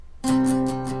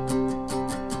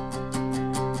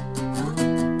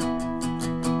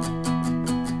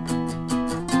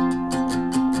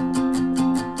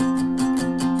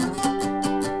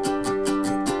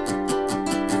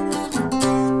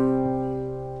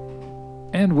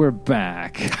And we're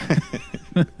back.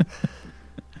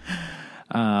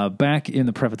 Back in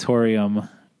the Prevatorium,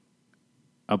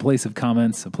 a place of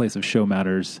comments, a place of show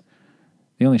matters.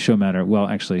 The only show matter, well,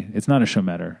 actually, it's not a show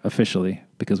matter officially,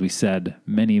 because we said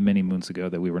many, many moons ago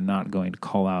that we were not going to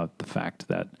call out the fact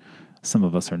that some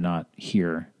of us are not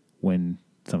here when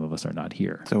some of us are not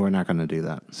here. So we're not going to do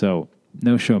that. So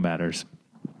no show matters,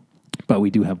 but we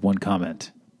do have one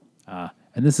comment. And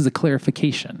this is a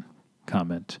clarification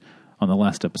comment on the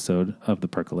last episode of The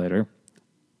Percolator.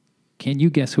 Can you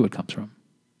guess who it comes from?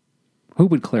 Who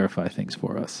would clarify things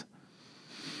for us?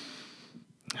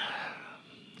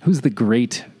 Who's the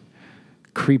great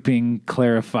creeping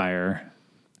clarifier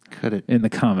Could it in the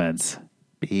comments?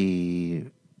 be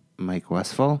Mike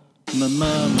Westfall? Mike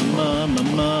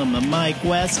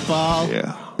Westfall.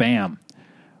 Yeah. Bam.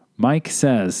 Mike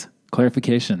says,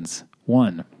 clarifications.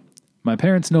 1, my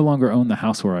parents no longer own the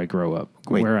house where I grew up.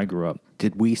 Wait. Where I grew up.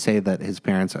 Did we say that his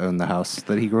parents owned the house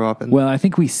that he grew up in? Well, I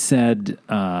think we said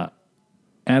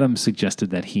Adam suggested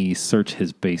that he search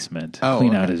his basement,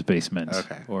 clean out his basement,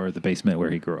 or the basement where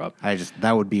he grew up.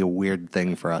 That would be a weird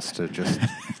thing for us to just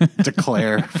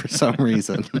declare for some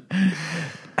reason.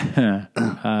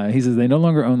 He says they no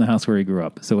longer own the house where he grew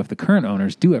up. So if the current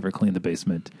owners do ever clean the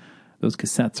basement, those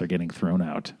cassettes are getting thrown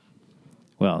out.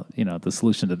 Well, the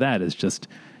solution to that is just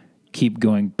keep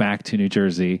going back to New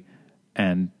Jersey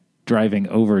and driving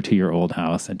over to your old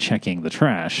house and checking the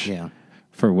trash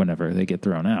for whenever they get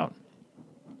thrown out.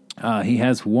 He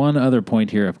has one other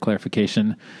point here of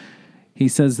clarification. He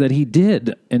says that he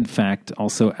did, in fact,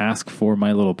 also ask for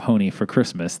My Little Pony for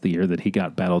Christmas the year that he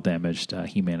got battle-damaged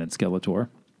He-Man and Skeletor.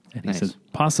 And he says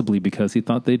possibly because he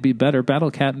thought they'd be better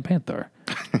Battle Cat and Panther.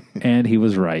 And he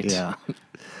was right. Yeah.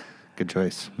 Good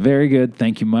choice. Very good.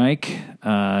 Thank you, Mike.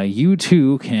 You,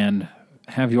 too, can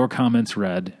have your comments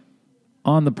read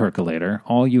on The Percolator.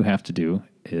 All you have to do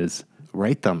is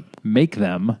write them. Make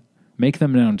them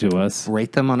known to us.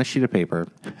 Write them on a sheet of paper.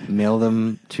 Mail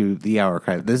them to the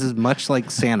Archive. This is much like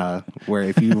Santa, where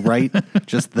if you write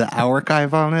just the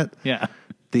Archive on it,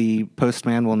 the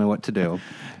postman will know what to do.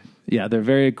 Yeah, they're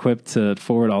very equipped to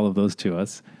forward all of those to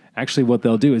us. Actually, what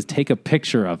they'll do is take a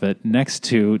picture of it next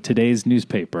to today's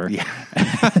newspaper,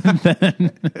 and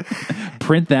then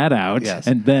print that out,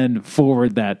 and then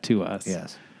forward that to us.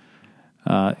 Yes.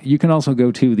 You can also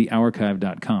go to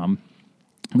thearchive.com,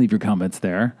 leave your comments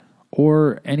there,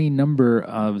 or any number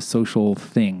of social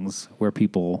things where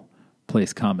people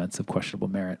place comments of questionable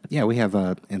merit. Yeah, we have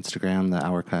Instagram, the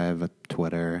Archive,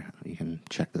 Twitter. You can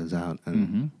check those out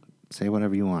and say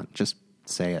whatever you want. Just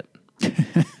say it.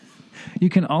 You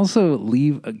can also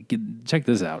check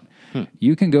this out.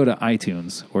 You can go to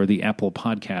iTunes or the Apple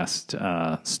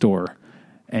Podcast store,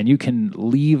 and you can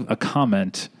leave a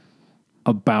comment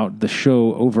about the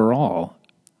show overall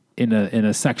in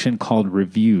a section called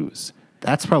reviews.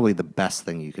 That's probably the best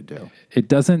thing you could do. It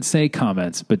doesn't say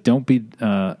comments, but don't be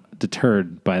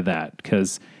deterred by that,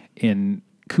 because in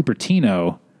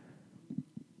Cupertino,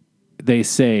 they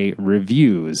say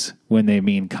reviews when they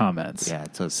mean comments. Yeah,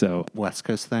 it's a West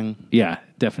Coast thing. Yeah,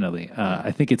 definitely.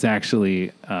 I think it's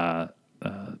actually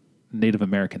Native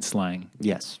American slang.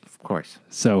 Yes, of course.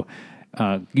 So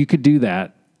you could do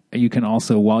that. You can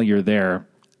also, while you're there,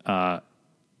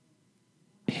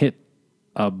 hit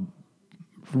a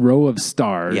row of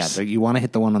stars. Yeah, you want to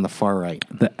hit the one on the far right.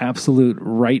 The absolute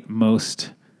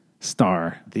rightmost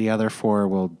star. The other 4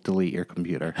 will delete your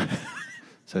computer.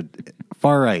 So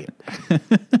far right.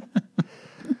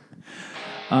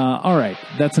 All right.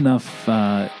 That's enough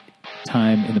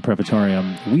time in the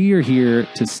Prevatorium. We are here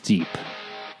to steep.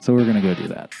 So we're going to go do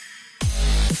that.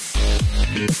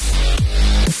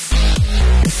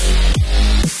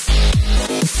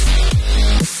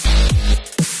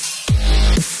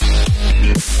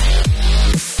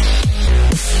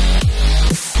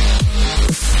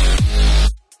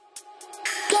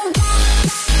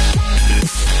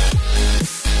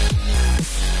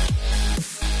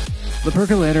 The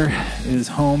Percolator is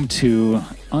home to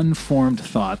unformed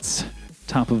thoughts,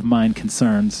 top-of-mind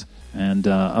concerns, and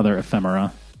other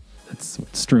ephemera that's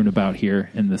strewn about here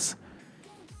in this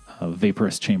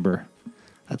vaporous chamber.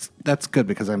 That's good,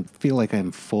 because I feel like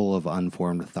I'm full of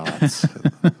unformed thoughts.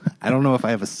 I don't know if I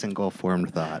have a single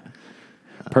formed thought.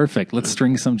 Perfect. Let's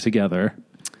string some together.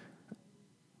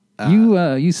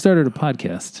 You started a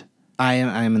podcast. I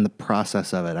am in the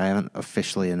process of it. I haven't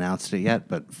officially announced it yet,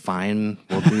 but fine,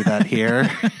 we'll do that here.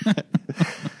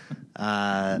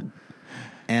 I'm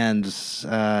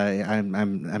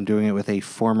doing it with a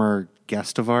former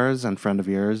guest of ours and friend of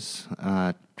yours.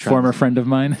 Former friend of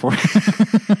mine?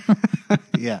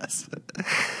 Yes.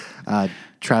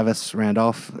 Travis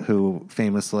Randolph, who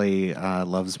famously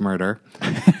loves murder.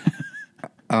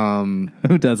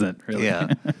 Who doesn't, really?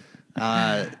 Yeah.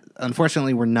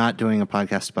 Unfortunately, we're not doing a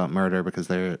podcast about murder because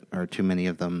there are too many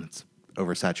of them. It's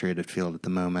oversaturated field at the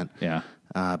moment. Yeah.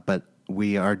 But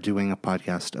we are doing a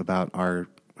podcast about our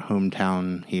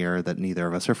hometown here that neither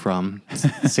of us are from,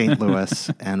 St. Louis,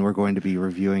 and we're going to be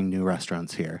reviewing new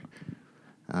restaurants here.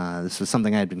 This was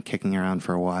something I had been kicking around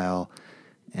for a while,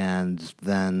 and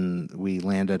then we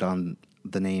landed on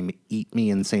the name Eat Me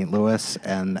in St. Louis,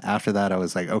 and after that I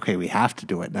was like, okay, we have to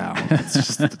do it now.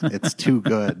 It's too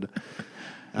good.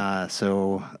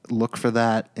 So look for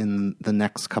that in the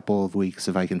next couple of weeks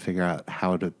if I can figure out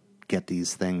how to get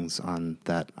these things on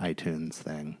that iTunes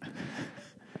thing.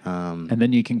 And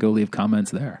then you can go leave comments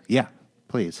there. Yeah,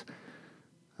 please.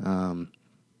 But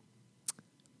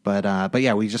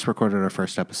yeah, we just recorded our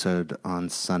first episode on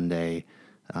Sunday.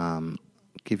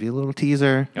 Give you a little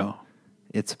teaser. Oh.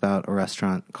 It's about a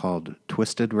restaurant called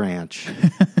Twisted Ranch,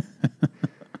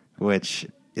 which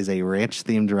is a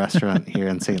ranch-themed restaurant here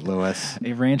in St. Louis.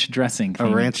 A ranch dressing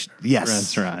themed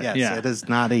restaurant. Yes, yeah. It is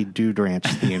not a Dude Ranch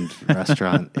themed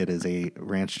restaurant. It is a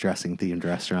ranch dressing themed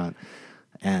restaurant.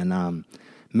 And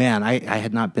man, I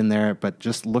had not been there, but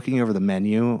just looking over the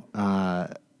menu,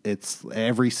 it's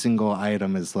every single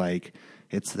item is like,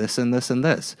 it's this and this and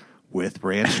this with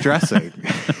ranch dressing.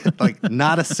 Like,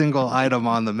 not a single item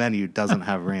on the menu doesn't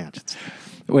have ranch.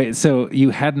 Wait, so you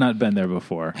had not been there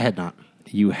before? I had not.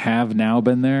 You have now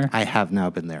been there? I have now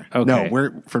been there. Okay. No,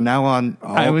 we're from now on.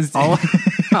 I was just going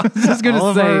to say, all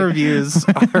of our reviews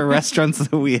are restaurants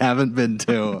that we haven't been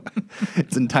to.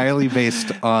 It's entirely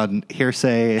based on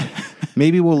hearsay.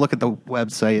 Maybe we'll look at the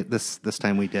website this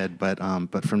time we did, but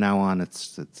from now on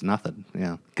it's nothing.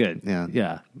 Yeah, good.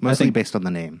 Yeah. Mostly based on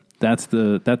the name. That's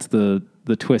the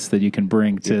twist that you can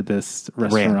bring to this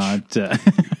restaurant.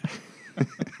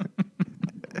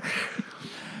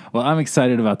 Well, I'm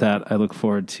excited about that. I look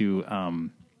forward to.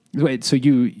 Wait, so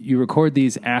you record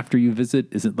these after you visit?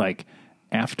 Is it like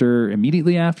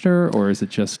immediately after, or is it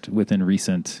just within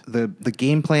recent? The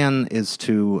game plan is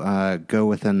to go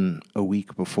within a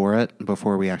week before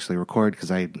we actually record,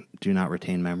 because I do not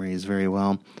retain memories very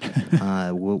well.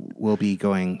 We'll be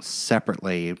going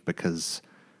separately because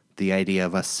the idea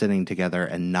of us sitting together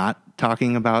and not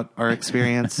talking about our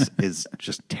experience is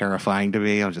just terrifying to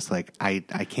me. I'm just like, I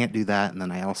can't do that, and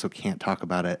then I also can't talk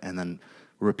about it and then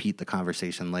repeat the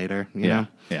conversation later. You know?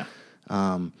 Yeah.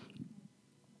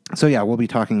 So yeah, we'll be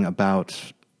talking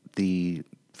about the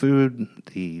food,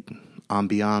 the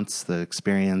ambiance, the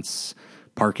experience,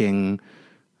 parking,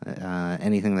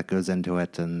 anything that goes into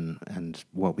it, and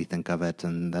what we think of it,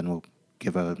 and then we'll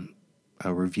give a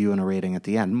review and a rating at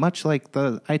the end, much like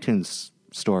the iTunes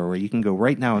store where you can go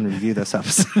right now and review this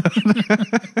episode.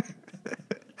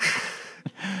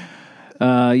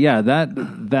 Yeah,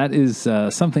 that is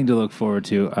something to look forward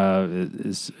to.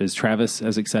 Is Travis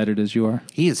as excited as you are?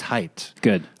 He is hyped.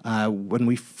 Good. When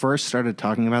we first started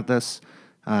talking about this,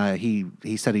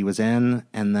 he said he was in,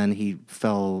 and then he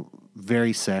fell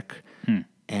very sick.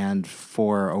 And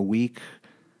for a week,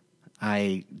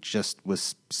 I just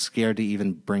was scared to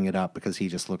even bring it up because he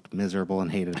just looked miserable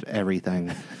and hated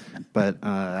everything. But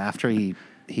after he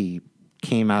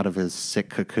came out of his sick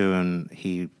cocoon,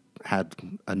 he had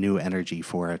a new energy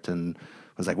for it and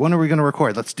was like, when are we going to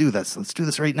record? Let's do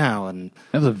this right now. And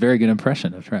that was a very good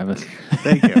impression of Travis.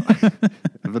 Thank you.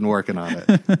 I've been working on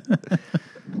it.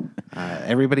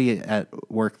 Everybody at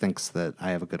work thinks that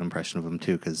I have a good impression of him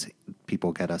too, because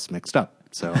people get us mixed up.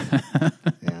 So,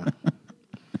 yeah.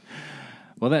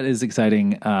 Well, that is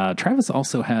exciting. Travis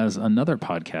also has another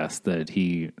podcast that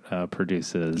he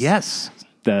produces. Yes.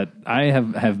 That I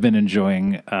have been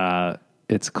enjoying.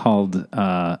 It's called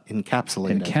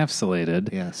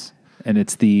Encapsulated. Yes. And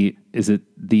is it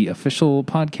the official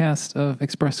podcast of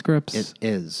Express Scripts? It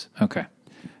is. Okay.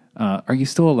 Are you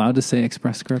still allowed to say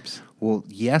Express Scripts? Well,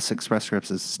 yes, Express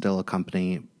Scripts is still a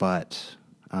company, but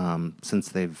since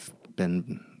they've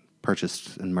been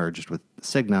purchased and merged with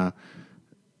Cigna,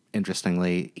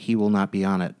 interestingly, he will not be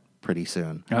on it pretty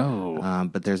soon. Oh.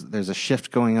 But there's a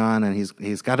shift going on, and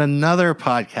he's got another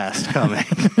podcast coming.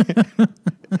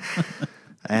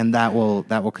 And that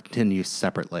will continue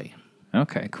separately.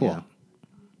 Okay, cool.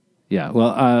 Yeah.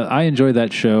 Well, I enjoyed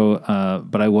that show,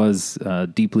 but I was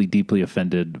deeply, deeply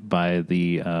offended by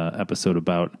the episode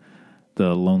about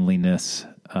the loneliness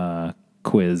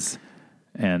quiz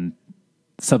and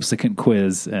subsequent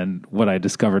quiz and what I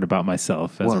discovered about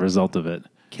myself as a result of it.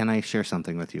 Can I share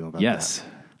something with you about that? Yes.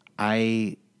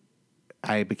 I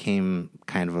became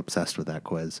kind of obsessed with that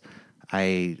quiz.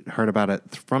 I heard about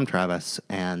it from Travis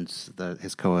and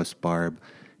his co-host Barb,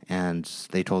 and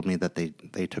they told me that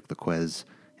they took the quiz,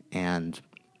 and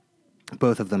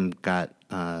both of them got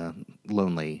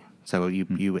lonely. So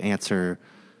you answer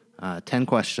 10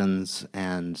 questions,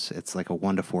 and it's like a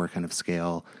 1 to 4 kind of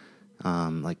scale,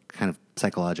 like kind of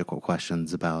psychological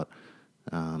questions about,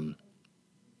 how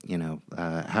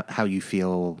you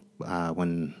feel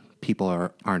when people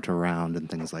aren't around and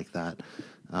things like that,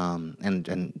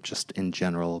 and just in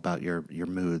general about your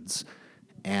moods.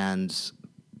 And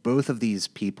both of these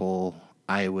people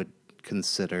I would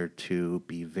consider to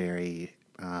be very...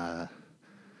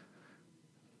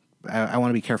 I want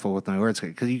to be careful with my words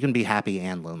because you can be happy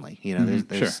and lonely.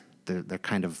 They're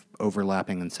kind of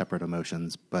overlapping and separate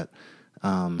emotions, but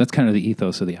that's kind of the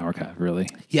ethos of the archive, really.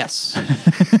 Yes.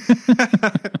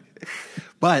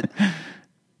 But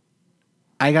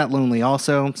I got lonely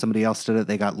also. Somebody else did it.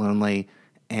 They got lonely,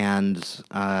 and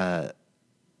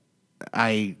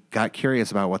I got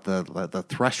curious about what the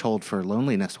threshold for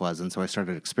loneliness was, and so I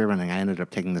started experimenting. I ended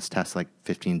up taking this test like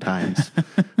 15 times.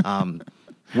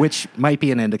 Which might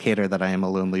be an indicator that I am a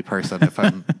lonely person if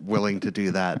I'm willing to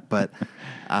do that. But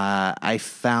I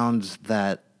found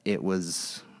that it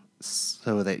was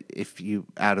so that if you,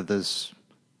 out of those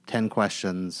 10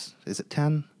 questions, is it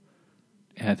 10?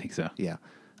 Yeah, I think so. Yeah.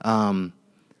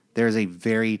 There's a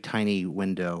very tiny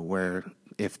window where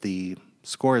if the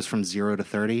score is from 0 to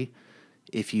 30,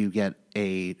 if you get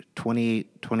a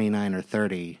 28, 29, or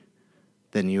 30,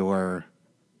 then you're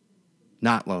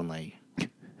not lonely.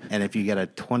 And if you get a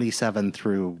 27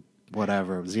 through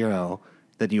whatever, 0,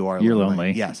 then you're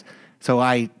lonely. Yes. So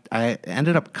I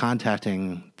ended up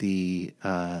contacting the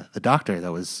doctor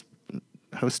that was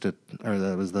hosted, or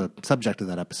that was the subject of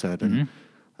that episode, and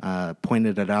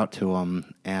pointed it out to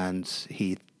him, and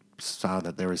he saw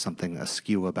that there was something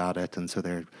askew about it, and so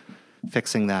they're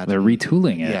fixing that. They're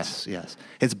retooling it. Yes.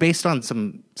 It's based on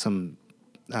some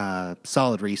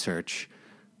solid research.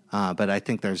 But I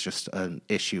think there's just an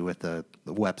issue with the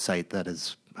website that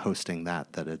is hosting that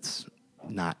it's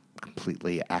not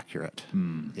completely accurate.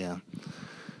 Yeah.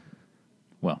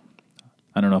 Well,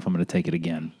 I don't know if I'm going to take it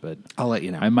again, but I'll let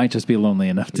you know. I might just be lonely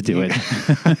enough to do it.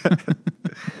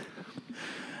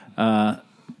 I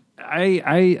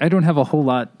don't have a whole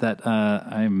lot that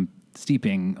I'm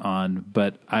steeping on,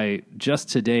 but I just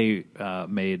today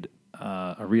made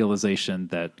a realization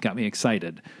that got me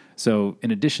excited. So in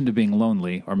addition to being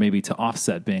lonely, or maybe to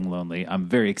offset being lonely, I'm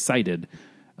very excited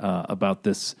about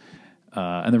this.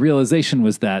 And the realization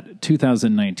was that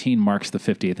 2019 marks the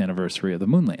 50th anniversary of the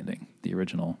moon landing, the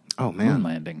original moon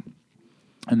landing.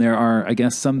 And there are, I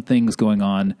guess, some things going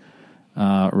on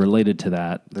related to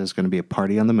that. There's going to be a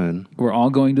party on the moon. We're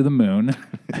all going to the moon.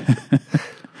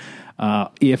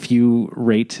 If you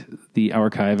rate the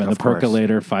archive and the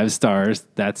percolator 5 stars,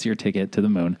 that's your ticket to the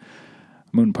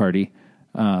moon party.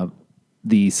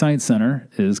 The Science Center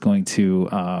is going to,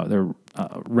 they're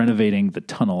renovating the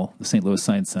tunnel, the St. Louis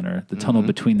Science Center. The tunnel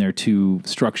between their two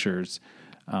structures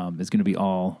is going to be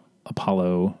all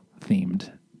Apollo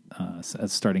themed,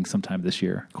 starting sometime this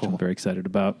year, which I'm very excited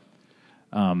about.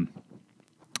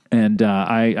 And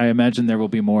I imagine there will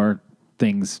be more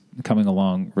things coming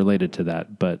along related to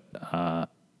that, but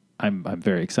I'm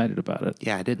very excited about it.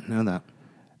 Yeah, I didn't know that.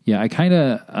 Yeah,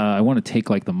 I want to take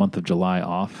like the month of July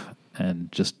off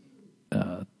and just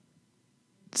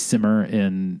simmer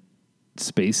in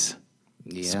spaceness.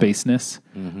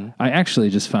 I actually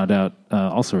just found out,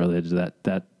 also related to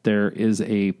that there is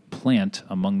a plant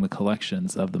among the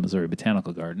collections of the Missouri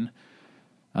Botanical Garden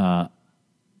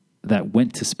that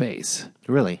went to space.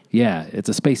 Really? Yeah, it's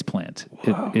a space plant.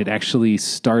 It actually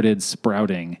started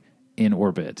sprouting in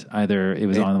orbit. Either it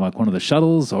was on like one of the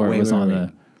shuttles, or it was on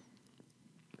the...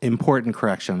 Important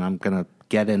correction. I'm going to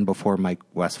get in before Mike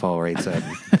Westfall rates it.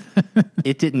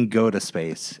 It didn't go to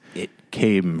space. It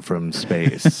came from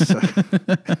space.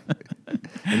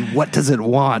 And what does it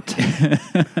want?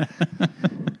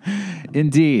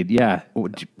 Indeed, yeah.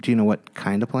 Do you know what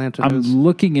kind of plant it is? I'm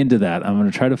looking into that. I'm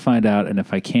going to try to find out, and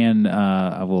if I can,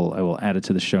 I will add it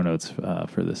to the show notes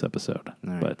for this episode.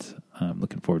 Right. But I'm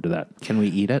looking forward to that. Can we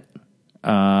eat it?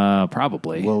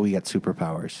 Probably. Will we get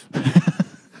superpowers?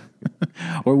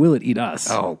 Or will it eat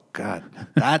us? Oh, God.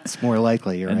 That's more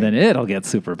likely. You're and right. then it'll get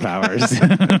superpowers.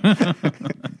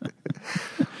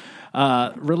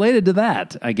 Related to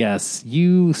that, I guess,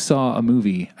 you saw a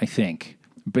movie, I think,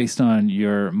 based on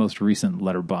your most recent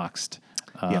Letterboxd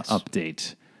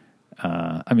update.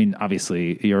 I mean,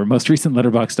 obviously, your most recent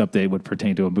Letterboxd update would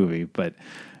pertain to a movie, but...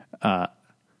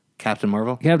 Captain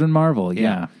Marvel? Captain Marvel,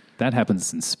 yeah. That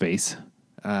happens in space.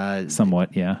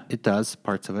 Somewhat, yeah. It does,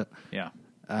 parts of it. Yeah.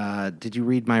 Did you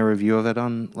read my review of it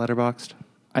on Letterboxd?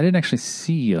 I didn't actually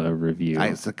see a review.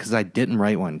 Because I didn't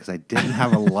write one, because I didn't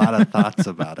have a lot of thoughts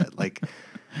about it. Like,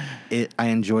 I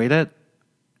enjoyed it.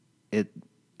 It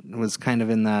was kind of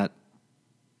in that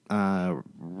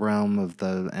realm of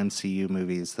the MCU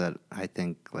movies that I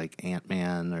think, like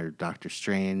Ant-Man or Doctor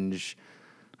Strange.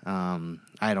 I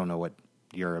don't know what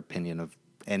your opinion of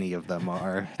any of them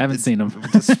are. Haven't seen them.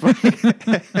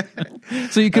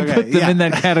 So you could put them in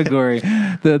that category.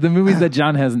 The movies that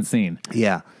John hasn't seen.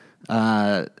 Yeah.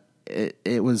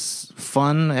 It was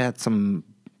fun. It had some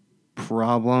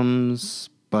problems,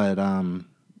 but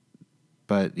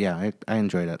yeah, I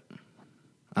enjoyed it.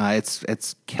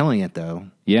 It's killing it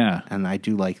though. Yeah. And I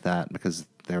do like that, because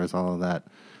there was all of that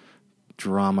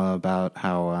drama about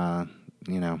how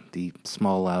the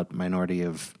small loud minority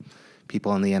of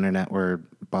people on the internet were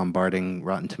bombarding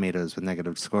Rotten Tomatoes with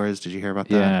negative scores. Did you hear about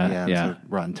that? Yeah. So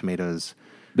Rotten Tomatoes.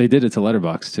 They did it to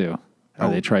Letterboxd too. Or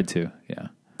they tried to. Yeah.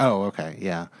 Oh, okay,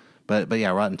 yeah, but yeah,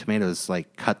 Rotten Tomatoes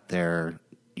like cut their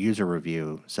user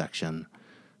review section,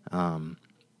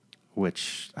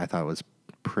 which I thought was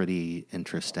pretty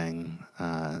interesting.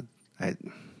 I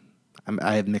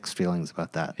have mixed feelings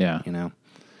about that. Yeah,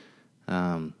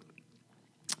 and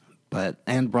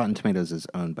Rotten Tomatoes is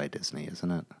owned by Disney, isn't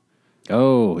it?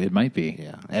 Oh, it might be.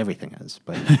 Yeah, everything is,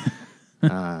 but.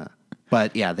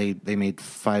 But yeah, they made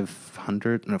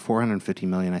 450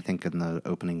 million, I think, in the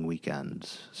opening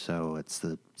weekend. So it's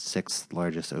the 6th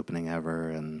largest opening ever,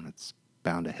 and it's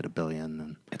bound to hit $1 billion.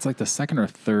 And it's like the 2nd or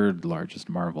 3rd largest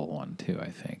Marvel one too, I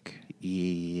think.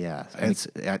 Yeah, it's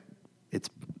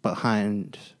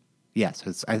behind.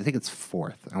 Yes, I think it's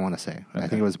 4th. I want to say. Okay. I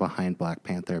think it was behind Black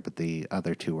Panther, but the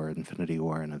other 2 were Infinity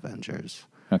War and Avengers.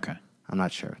 Okay, I'm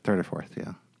not sure. 3rd or 4th,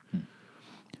 yeah.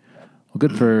 Well,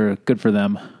 good for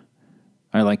them.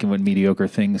 I like it when mediocre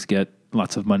things get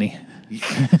lots of money.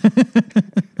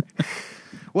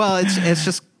 Well, it's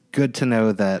just good to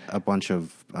know that a bunch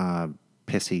of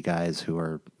pissy guys who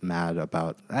are mad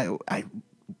about... I'm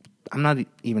not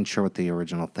even sure what the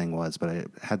original thing was, but it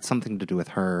had something to do with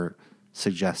her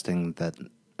suggesting that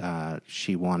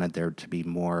she wanted there to be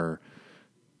more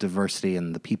diversity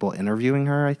in the people interviewing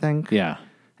her, I think. Yeah.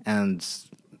 And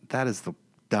that is the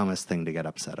dumbest thing to get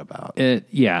upset about.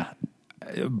 Yeah.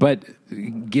 But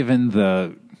given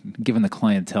the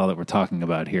clientele that we're talking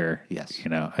about here, yes,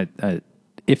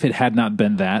 if it had not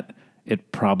been that,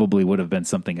 it probably would have been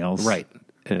something else, right?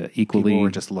 Equally, people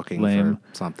were just looking lame. for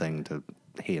something to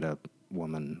hate a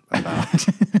woman about.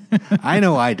 I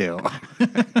know I do.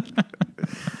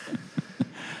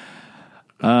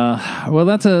 Well,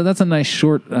 that's a nice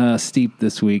short steep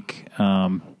this week,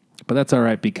 but that's all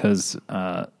right because.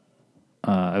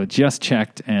 I just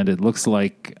checked, and it looks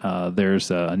like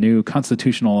there's a new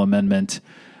constitutional amendment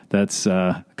that's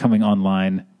coming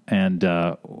online, and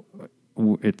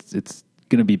it's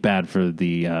going to be bad for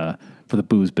the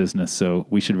booze business. So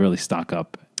we should really stock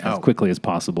up as quickly as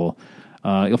possible.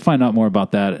 You'll find out more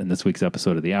about that in this week's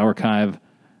episode of the Archive.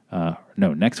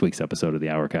 Next week's episode of the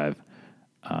Archive.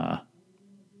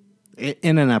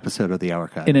 In an episode of the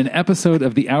Archive. In an episode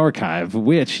of the Archive,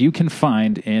 which you can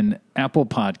find in Apple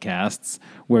Podcasts,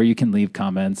 where you can leave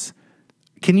comments.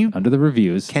 Under the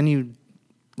reviews? Can you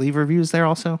leave reviews there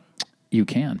also? You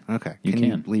can. Okay. You can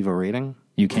you leave a rating?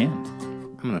 You can.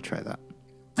 I'm going to try that.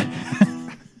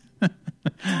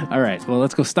 All right. Well,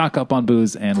 let's go stock up on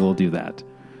booze, and we'll do that.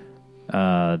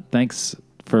 Thanks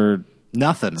for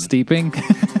nothing steeping.